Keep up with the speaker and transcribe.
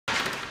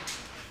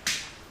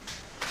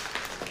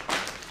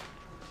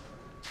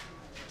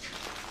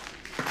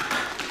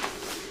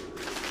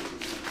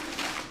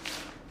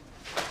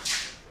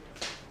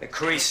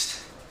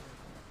priest.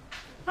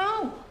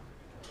 Oh,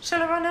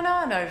 shall I run an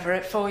iron over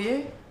it for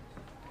you?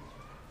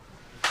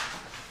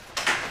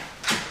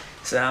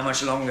 So how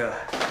much longer?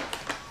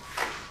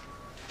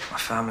 My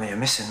family are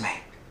missing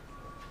me.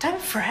 Don't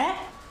fret.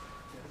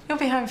 You'll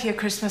be home for your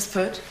Christmas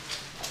pud.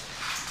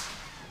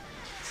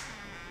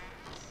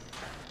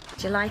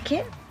 Do you like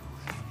it?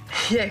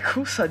 Yeah, of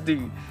course I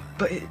do.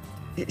 But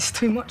it's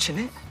too much,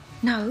 isn't it?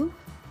 No.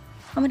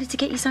 I wanted to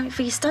get you something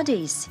for your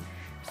studies.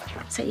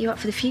 Set you up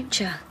for the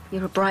future.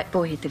 You're a bright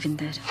boy,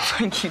 Devinder.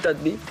 Thank you,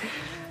 Dudley.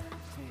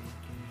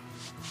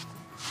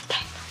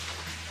 Okay.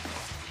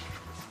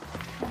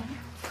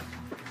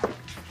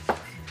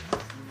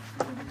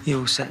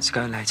 You all set to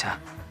go later?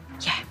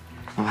 Yeah.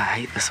 Well, I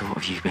hate the thought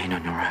of you being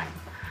on your own.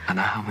 I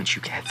know how much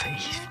you care for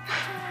Eve.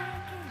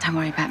 Don't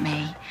worry about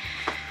me.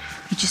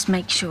 You just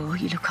make sure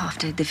you look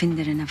after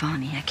Devinder and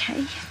Avani,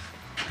 okay?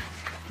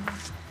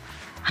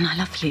 And I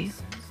love you.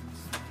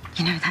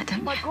 You know that, don't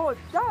you? Oh, my God,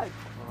 Dad! All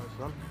right,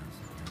 son.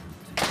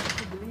 I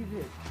can't believe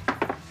it.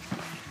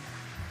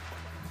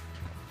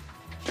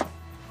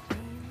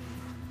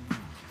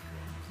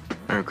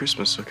 Merry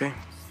Christmas, okay?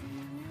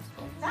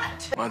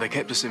 Well, they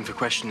kept us in for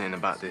questioning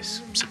about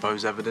this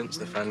supposed evidence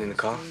they found in the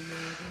car.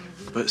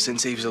 But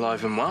since Eve's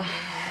alive and well...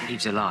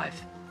 Eve's alive?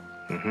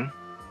 Mm-hmm.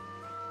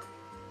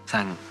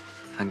 Thank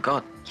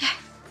God. Yeah.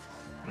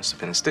 Must have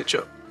been a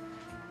stitch-up.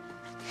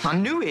 I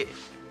knew it.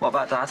 What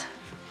about Dad?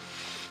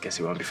 Guess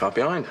he won't be far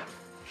behind.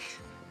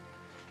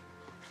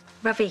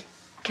 Ravi,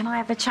 can I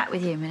have a chat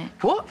with you a minute?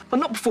 What? But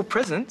not before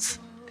presents.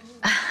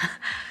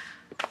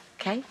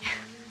 Okay.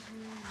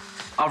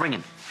 I'll ring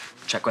him.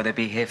 Check whether he'll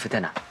be here for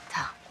dinner.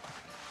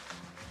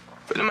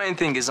 But the main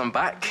thing is I'm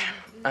back,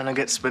 and I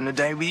get to spend the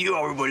day with you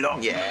horrible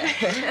lot.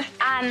 Yeah.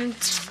 And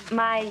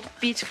my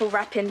beautiful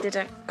wrapping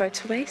didn't go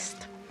to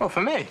waste. Well,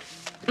 for me?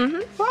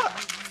 Mm-hmm. What?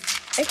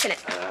 Open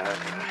it.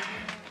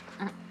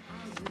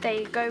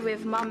 They go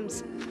with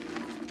Mum's.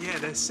 Yeah,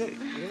 they're sick.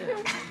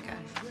 Yeah.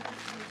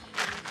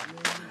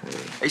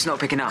 He's not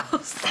picking up.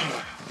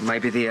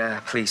 Maybe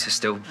the police are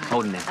still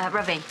holding him.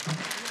 Ravi,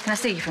 can I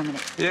see you for a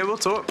minute? Yeah, we'll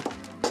talk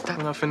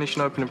when I finish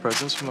opening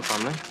presents for my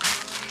family.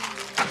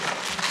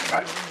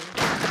 Right.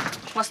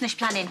 What's Nish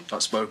planning?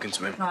 Not spoken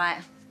to him.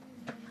 Right.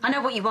 I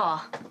know what you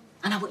are.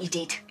 I know what you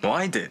did. What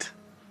I did?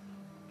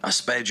 I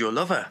spared your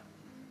lover.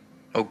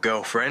 Or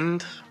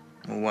girlfriend,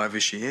 or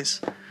whatever she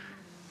is.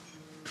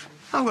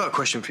 I've got a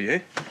question for you.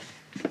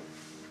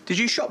 Did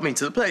you shop me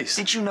to the place?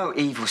 Did you know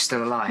Eve was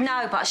still alive?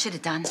 No, but I should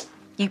have done.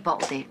 You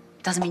bottled it.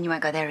 Doesn't mean you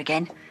won't go there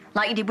again.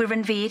 Like you did with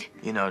Ranveer.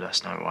 You know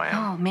that's not who I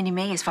am. Oh,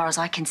 mini-me, as far as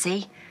I can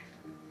see.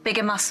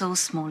 Bigger muscles,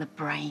 smaller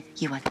brain.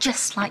 You are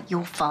just like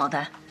your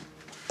father.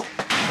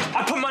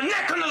 I put my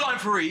neck on the line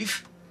for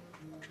Eve.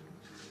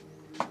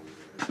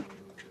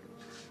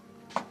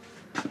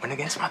 Went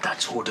against my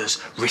dad's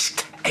orders,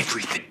 risked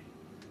everything.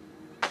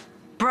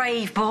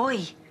 Brave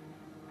boy.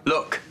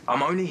 Look,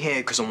 I'm only here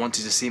because I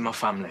wanted to see my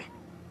family.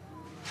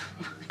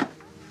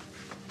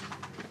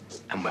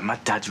 And when my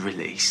dad's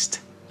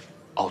released,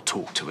 I'll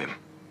talk to him.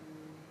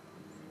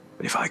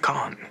 But if I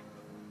can't,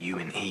 you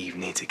and Eve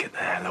need to get the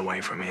hell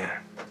away from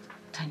here.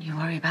 Don't you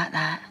worry about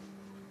that.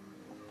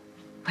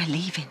 We're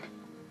leaving.